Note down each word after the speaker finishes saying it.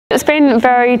It's been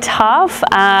very tough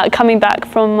coming back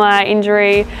from my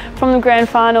injury from the grand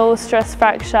final, stress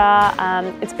fracture.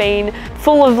 It's been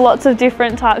full of lots of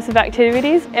different types of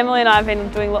activities. Emily and I have been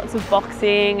doing lots of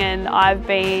boxing, and I've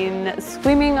been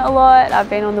swimming a lot. I've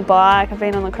been on the bike, I've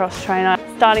been on the cross trainer,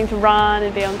 starting to run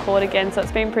and be on court again, so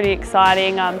it's been pretty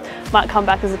exciting. Might come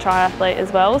back as a triathlete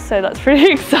as well, so that's pretty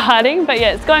exciting. But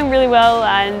yeah, it's going really well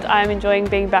and I'm enjoying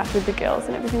being back with the girls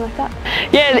and everything like that.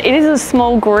 Yeah, it is a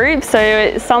small group,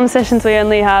 so some sessions we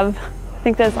only have, I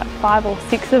think there's like 5 or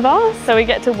 6 of us. So we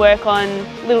get to work on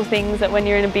little things that when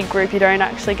you're in a big group you don't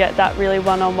actually get that really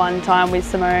one-on-one time with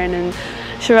Simone and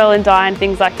Sherelle and Di and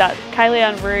things like that. Kaylee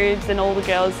and Rubes and all the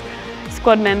girls,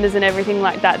 squad members and everything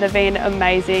like that, they've been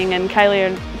amazing, and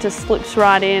Kaylee just slips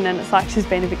right in and it's like she's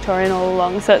been a Victorian all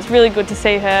along. So it's really good to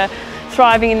see her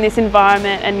thriving in this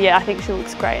environment, and yeah, I think she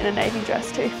looks great in a navy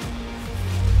dress too.